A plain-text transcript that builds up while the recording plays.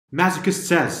Masochist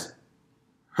says,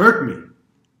 "Hurt me."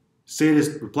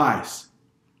 Sadist replies,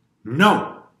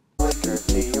 "No."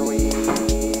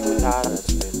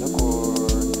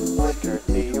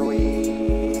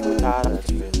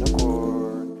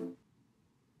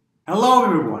 Hello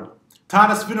everyone,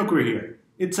 Tadas Vinokur here.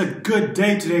 It's a good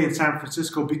day today in San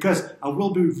Francisco because I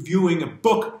will be reviewing a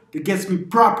book that gets me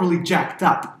properly jacked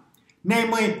up.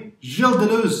 Namely, Gilles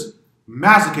Deleuze,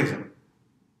 Masochism,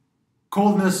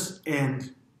 Coldness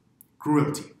and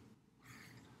Cruelty.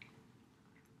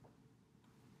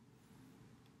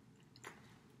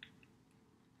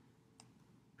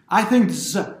 I think this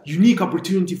is a unique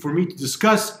opportunity for me to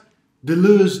discuss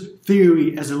Deleuze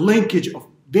theory as a linkage of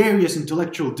various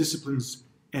intellectual disciplines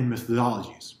and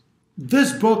methodologies.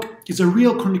 This book is a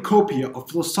real cornucopia of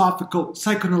philosophical,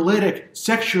 psychoanalytic,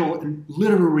 sexual, and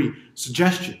literary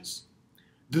suggestions.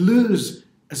 Deleuze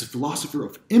as a philosopher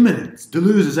of immanence,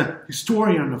 Deleuze as a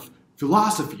historian of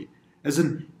philosophy, as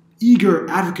an eager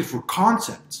advocate for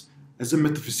concepts, as a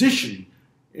metaphysician,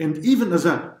 and even as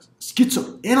a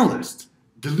schizoanalyst,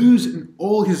 Deleuze in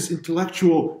all his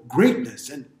intellectual greatness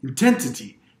and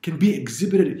intensity can be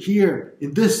exhibited here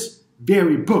in this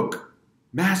very book,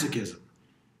 Masochism.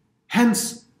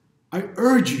 Hence, I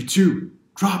urge you to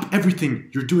drop everything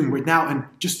you're doing right now and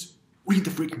just read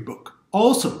the freaking book.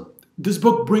 Also, this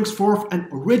book brings forth an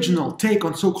original take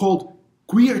on so-called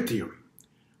queer theory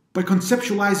by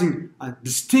conceptualizing a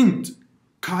distinct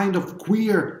kind of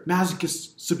queer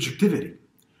masochist subjectivity.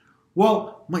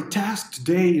 Well, my task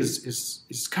today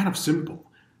is kind of simple.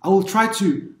 I will try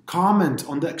to comment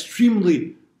on the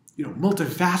extremely,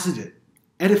 multifaceted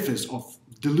edifice of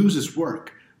Deleuze's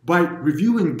work by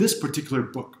reviewing this particular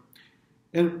book.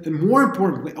 And more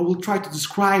importantly, I will try to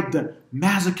describe the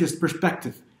masochist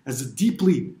perspective as a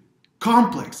deeply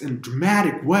complex and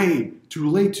dramatic way to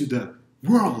relate to the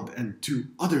world and to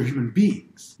other human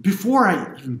beings. Before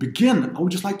I even begin, I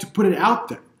would just like to put it out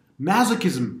there.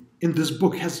 Masochism in this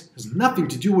book has nothing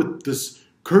to do with this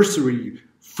cursory,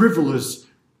 frivolous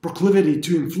proclivity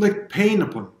to inflict pain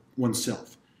upon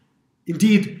oneself.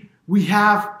 Indeed, we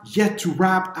have yet to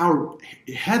wrap our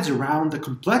heads around the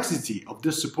complexity of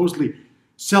this supposedly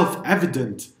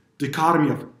self-evident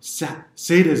dichotomy of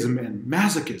sadism and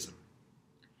masochism.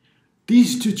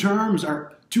 These two terms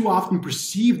are too often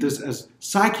perceived as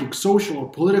psychic, social, or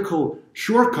political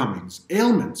shortcomings,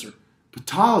 ailments, or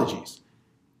pathologies.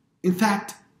 In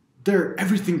fact, they're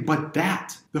everything but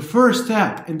that. The first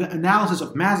step in the analysis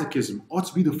of masochism ought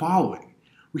to be the following.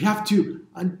 We have to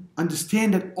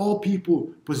understand that all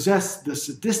people possess the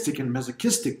sadistic and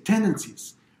masochistic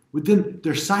tendencies within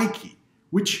their psyche,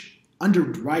 which, under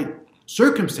the right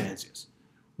circumstances,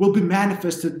 will be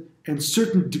manifested and a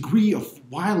certain degree of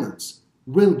violence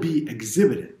will be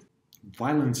exhibited.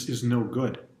 Violence is no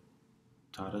good,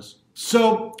 Tadas.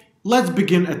 So, let's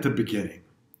begin at the beginning.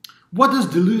 What does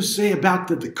Deleuze say about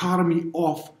the dichotomy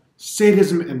of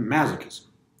sadism and masochism?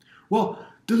 Well,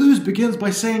 Deleuze begins by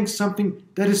saying something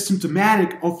that is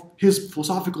symptomatic of his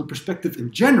philosophical perspective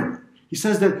in general. He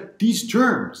says that these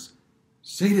terms,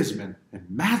 sadism and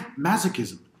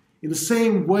masochism, in the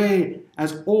same way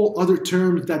as all other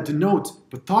terms that denote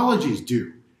pathologies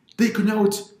do, they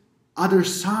connote other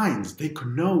signs. They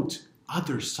connote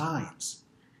other signs.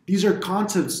 These are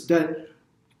concepts that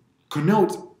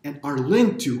connote and are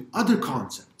linked to other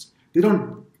concepts. They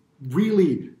don't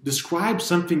really describe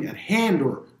something at hand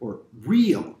or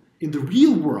real. In the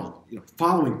real world,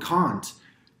 following Kant,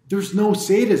 there's no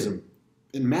sadism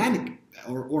in manic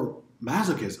or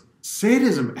masochism.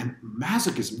 Sadism and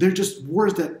masochism, they're just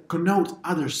words that connote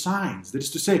other signs. That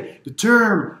is to say, the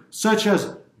term such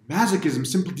as masochism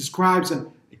simply describes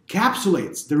and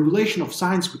encapsulates the relation of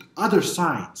signs with other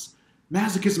signs.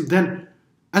 Masochism then,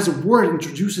 as a word,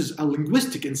 introduces a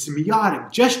linguistic and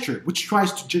semiotic gesture which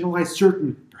tries to generalize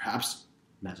certain, perhaps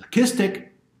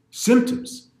masochistic,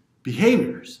 symptoms,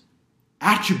 behaviors,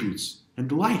 attributes, and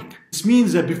the like. This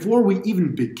means that before we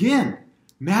even begin,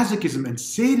 masochism and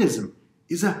sadism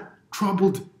is a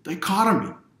troubled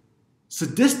dichotomy.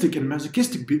 Sadistic and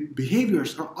masochistic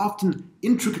behaviors are often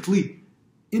intricately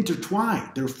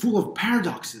intertwined. They're full of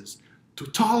paradoxes,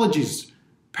 tautologies,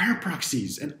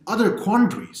 parapraxies, and other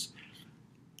quandaries.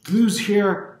 Deleuze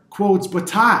here quotes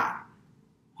Bataille,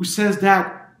 who says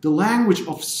that the language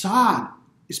of Sade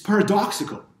is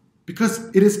paradoxical because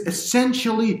it is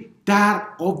essentially that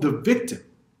of the victim.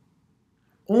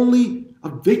 Only a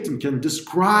victim can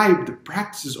describe the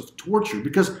practices of torture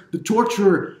because the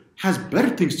torturer has better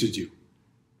things to do.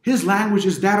 His language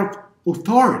is that of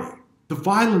authority. The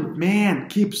violent man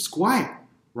keeps quiet,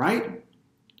 right?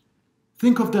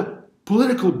 Think of the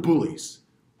political bullies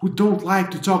who don't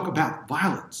like to talk about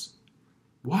violence.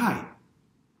 Why?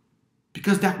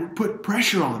 Because that would put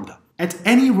pressure on them. At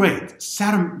any rate,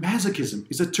 sadomasochism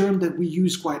is a term that we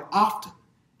use quite often.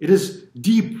 It is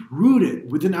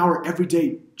deep-rooted within our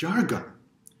everyday jargon.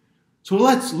 So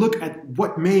let's look at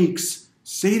what makes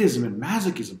sadism and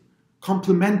masochism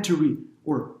complementary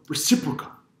or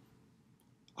reciprocal.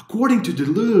 According to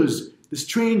Deleuze, the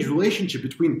strange relationship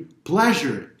between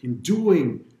pleasure in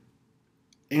doing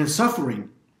and suffering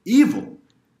evil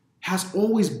has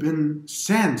always been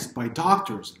sensed by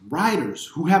doctors and writers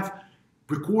who have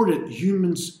recorded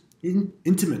humans'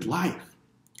 intimate life.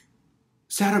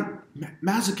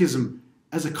 Sadomasochism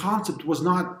as a concept was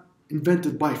not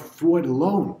invented by Freud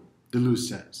alone, Deleuze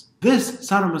says. This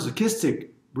sadomasochistic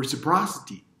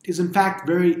reciprocity is in fact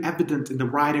very evident in the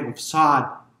writing of Sade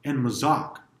and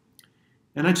Mazoch.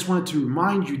 And I just wanted to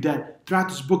remind you that throughout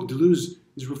this book, Deleuze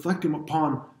is reflecting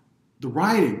upon the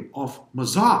writing of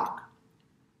Mazoch.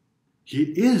 He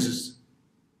is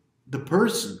the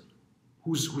person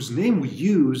whose name we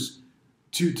use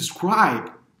to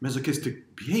describe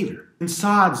masochistic behavior. In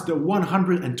Sade's The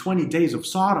 120 Days of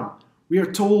Sodom, we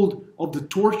are told of the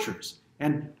tortures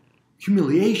and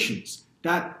humiliations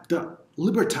that the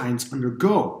libertines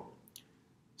undergo.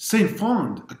 Saint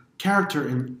Fond, a character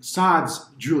in Sade's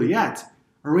Juliet,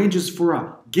 arranges for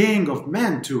a gang of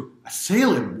men to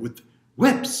assail him with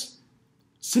whips.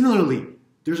 Similarly,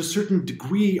 there's a certain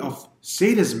degree of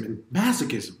sadism and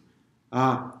masochism.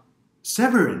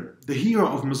 Severin, the hero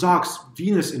of Mazoch's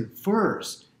Venus in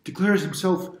Furs, declares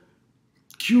himself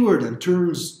cured and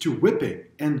turns to whipping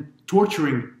and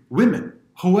torturing women.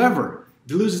 However,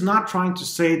 Deleuze is not trying to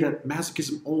say that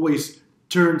masochism always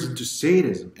turns into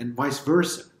sadism and vice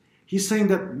versa. He's saying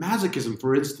that masochism,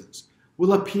 for instance,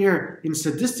 will appear in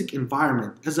sadistic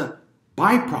environment as a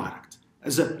byproduct,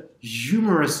 as a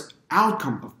humorous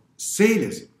outcome of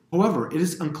sadism. However, it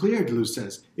is unclear, Deleuze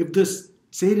says, if this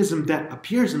sadism that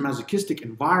appears in masochistic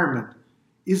environment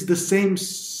is the same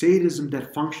sadism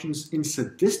that functions in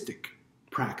sadistic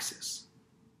praxis.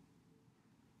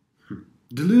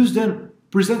 Deleuze then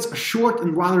presents a short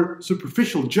and rather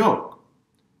superficial joke.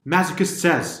 Masochist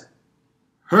says,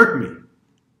 "Hurt me."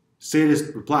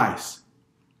 Sadist replies,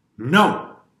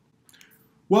 "No."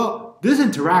 Well, this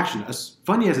interaction, as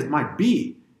funny as it might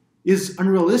be, is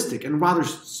unrealistic and rather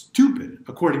stupid,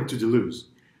 according to Deleuze.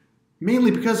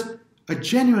 Mainly because a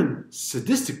genuine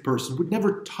sadistic person would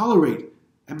never tolerate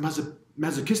a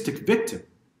masochistic victim.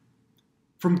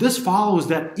 From this follows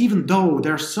that even though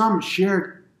there are some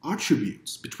shared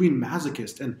attributes between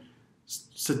masochist and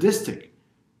sadistic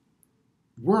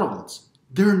worlds,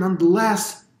 they're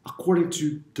nonetheless, according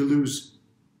to Deleuze,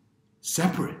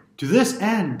 separate. To this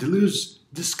end, Deleuze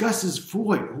discusses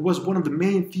Freud, who was one of the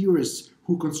main theorists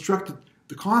who constructed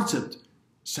the concept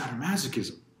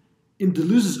sadomasochism. In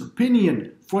Deleuze's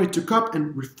opinion, Freud took up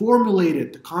and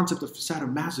reformulated the concept of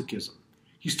sadomasochism.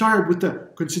 He started with the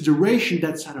consideration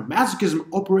that sadomasochism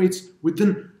operates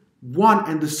within one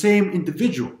and the same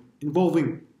individual,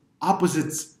 involving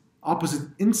opposite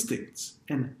instincts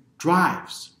and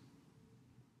drives.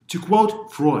 To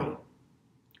quote Freud,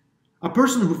 "A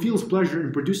person who feels pleasure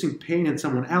in producing pain in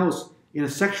someone else in a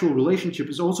sexual relationship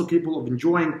is also capable of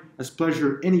enjoying as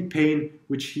pleasure any pain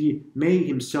which he may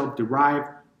himself derive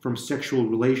from sexual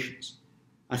relations.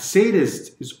 A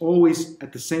sadist is always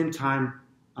at the same time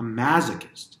a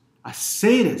masochist. A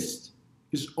sadist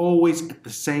is always at the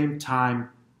same time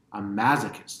a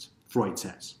masochist," Freud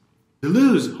says.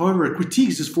 Deleuze, however,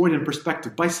 critiques this Freudian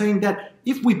perspective by saying that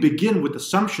if we begin with the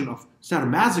assumption of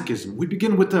sadomasochism, we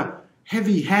begin with a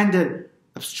heavy-handed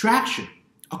abstraction.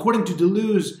 According to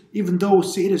Deleuze, even though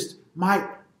sadists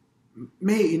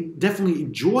may definitely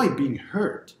enjoy being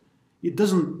hurt, it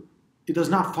does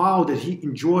not follow that he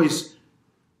enjoys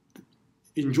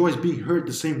being hurt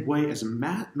the same way as a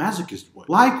masochist would.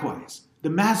 Likewise, the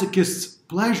masochist's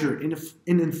pleasure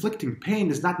in inflicting pain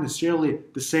is not necessarily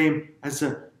the same as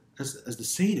the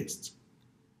sadist's.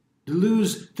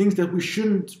 Deleuze thinks that we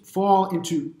shouldn't fall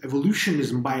into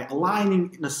evolutionism by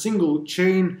aligning in a single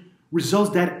chain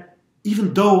results that,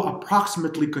 even though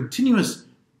approximately continuous,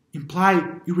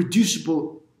 imply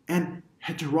irreducible and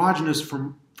heterogeneous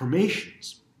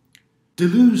formations.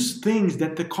 Deleuze thinks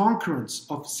that the concurrence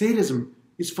of sadism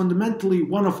is fundamentally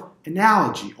one of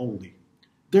analogy only.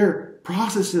 Their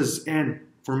processes and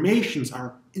formations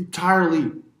are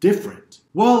entirely different.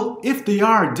 Well, if they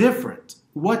are different,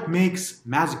 what makes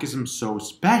masochism so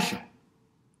special?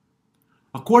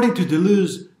 According to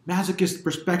Deleuze, masochist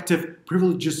perspective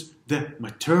privileges the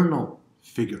maternal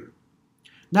figure.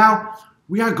 Now,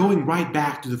 we are going right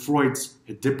back to the Freud's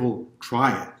Oedipal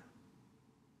triad.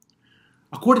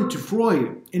 According to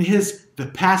Freud, in his The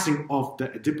Passing of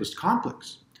the Oedipus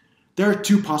Complex, there are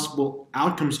two possible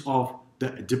outcomes of the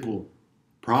Oedipal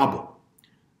problem.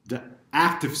 The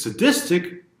active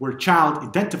sadistic, where child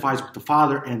identifies with the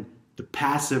father, and the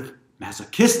passive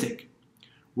masochistic,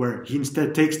 where he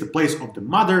instead takes the place of the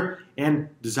mother and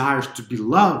desires to be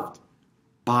loved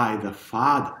by the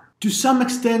father. To some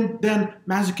extent, then,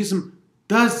 masochism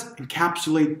does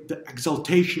encapsulate the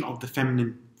exaltation of the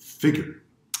feminine figure.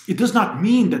 It does not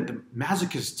mean that the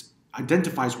masochist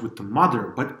identifies with the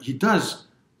mother, but he does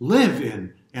live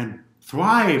in and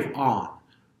thrive on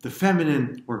the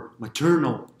feminine or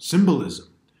maternal symbolism.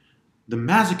 The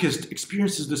masochist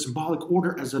experiences the symbolic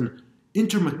order as an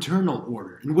intermaternal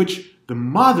order, in which the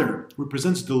mother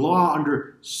represents the law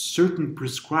under certain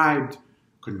prescribed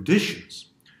conditions.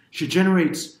 She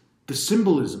generates the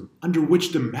symbolism under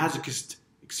which the masochist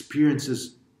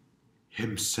experiences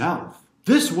himself.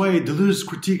 This way, Deleuze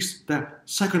critiques the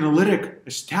psychoanalytic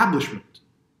establishment,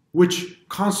 which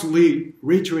constantly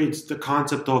reiterates the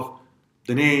concept of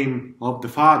the name of the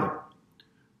father,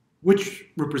 which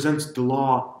represents the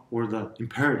law or the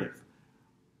imperative.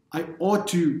 I ought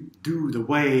to do the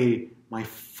way my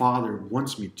father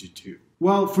wants me to do.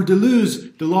 Well, for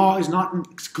Deleuze, the law is not an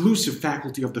exclusive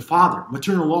faculty of the father.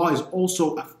 Maternal law is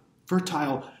also a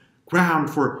fertile ground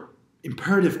for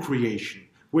imperative creation,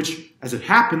 which, as it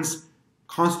happens,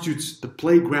 constitutes the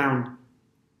playground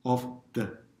of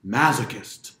the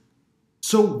masochist.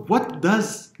 So what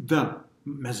does the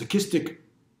masochistic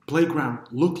playground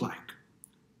look like?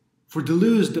 For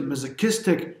Deleuze, the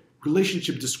masochistic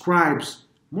relationship describes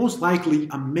most likely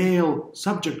a male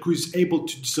subject who is able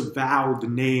to disavow the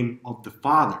name of the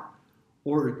father,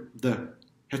 or the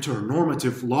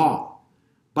heteronormative law,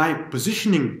 by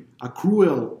positioning a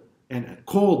cruel and a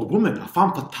cold woman, a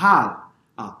femme fatale,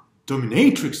 a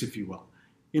dominatrix, if you will,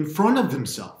 in front of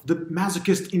himself. The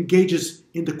masochist engages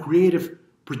in the creative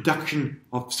production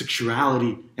of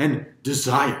sexuality and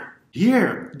desire.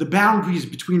 Here, the boundaries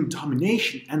between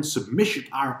domination and submission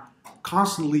are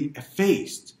constantly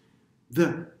effaced.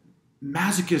 The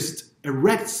masochist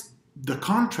erects the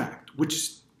contract,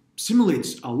 which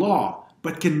simulates a law,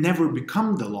 but can never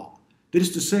become the law. That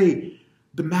is to say,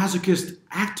 the masochist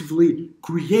actively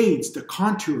creates the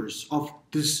contours of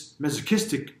this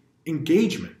masochistic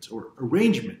engagement or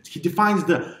arrangement. He defines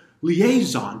the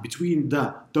liaison between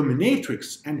the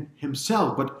dominatrix and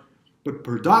himself, but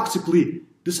paradoxically,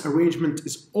 this arrangement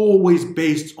is always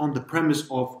based on the premise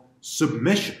of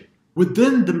submission.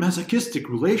 Within the masochistic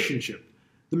relationship,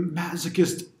 the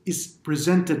masochist is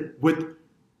presented with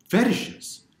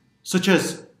fetishes, such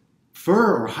as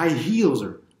fur or high heels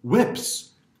or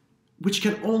whips, which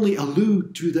can only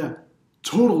allude to the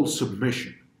total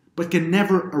submission, but can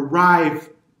never arrive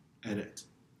at it.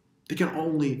 They can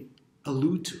only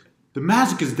allude to it. The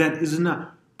masochist then is in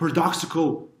a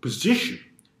paradoxical position.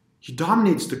 He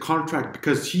dominates the contract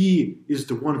because he is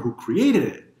the one who created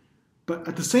it. But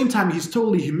at the same time, he's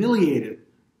totally humiliated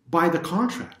by the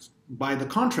contract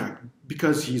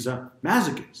because he's a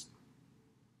masochist.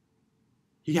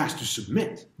 He has to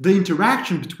submit. The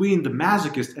interaction between the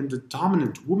masochist and the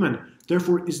dominant woman,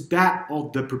 therefore, is that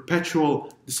of the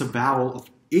perpetual disavowal of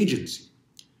agency.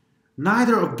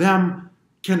 Neither of them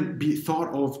can be thought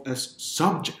of as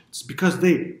subjects because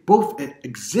they both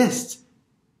exist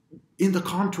in the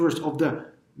contours of the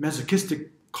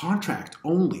masochistic contract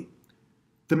only.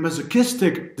 The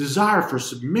masochistic desire for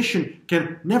submission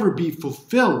can never be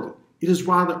fulfilled. It is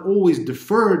rather always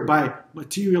deferred by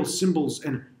material symbols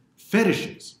and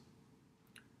fetishes.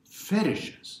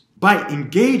 Fetishes. By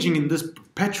engaging in this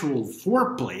perpetual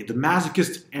foreplay, the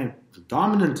masochist and the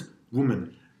dominant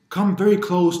woman come very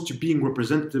close to being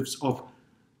representatives of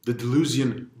the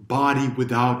Deleuzian body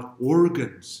without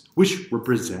organs, which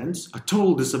represents a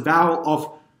total disavowal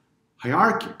of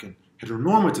hierarchic and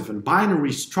heteronormative and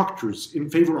binary structures in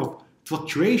favor of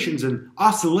fluctuations and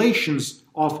oscillations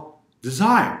of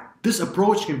desire. This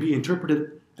approach can be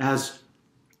interpreted as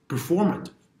performative.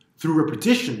 Through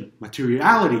repetition,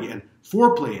 materiality, and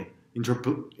foreplay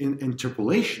and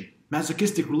interpolation,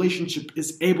 masochistic relationship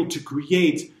is able to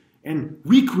create and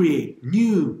recreate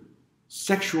new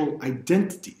sexual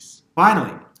identities.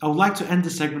 Finally, I would like to end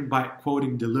this segment by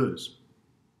quoting Deleuze.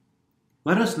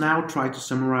 Let us now try to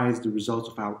summarize the results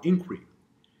of our inquiry.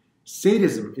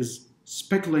 Sadism is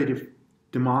speculative,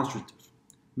 demonstrative.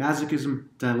 Masochism,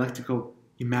 dialectical,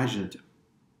 imaginative.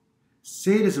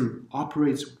 Sadism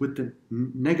operates with the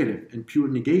negative and pure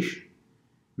negation.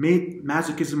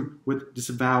 Masochism with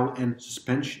disavowal and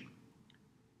suspension.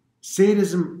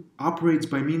 Sadism operates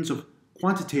by means of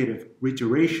quantitative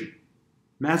reiteration.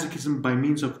 Masochism by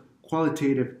means of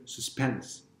qualitative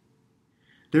suspense.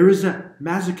 There is a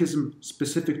masochism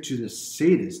specific to the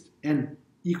sadist and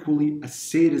equally a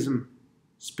sadism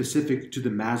specific to the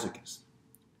masochist,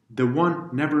 the one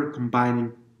never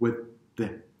combining with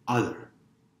the other.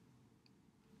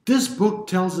 This book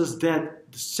tells us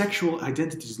that the sexual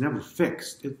identity is never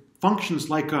fixed. It functions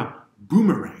like a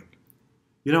boomerang.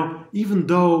 Even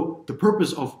though the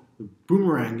purpose of the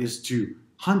boomerang is to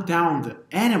hunt down the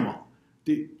animal,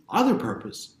 the other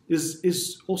purpose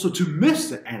is also to miss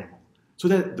the animal so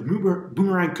that the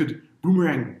boomerang could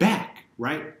boomerang back,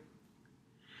 right?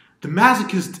 The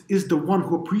masochist is the one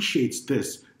who appreciates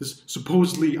this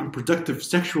supposedly unproductive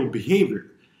sexual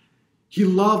behavior. He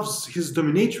loves his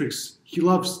dominatrix. He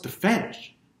loves the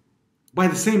fetish. By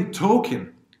the same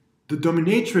token, the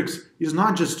dominatrix is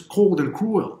not just cold and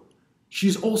cruel.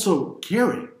 She's also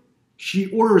caring.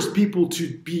 She orders people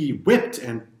to be whipped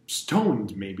and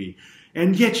stoned, maybe,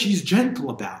 and yet she's gentle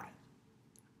about it.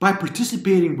 By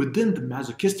participating within the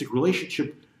masochistic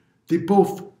relationship, they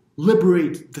both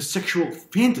liberate the sexual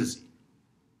fantasy.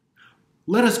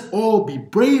 Let us all be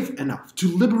brave enough to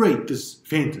liberate this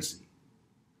fantasy.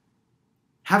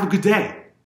 Have a good day.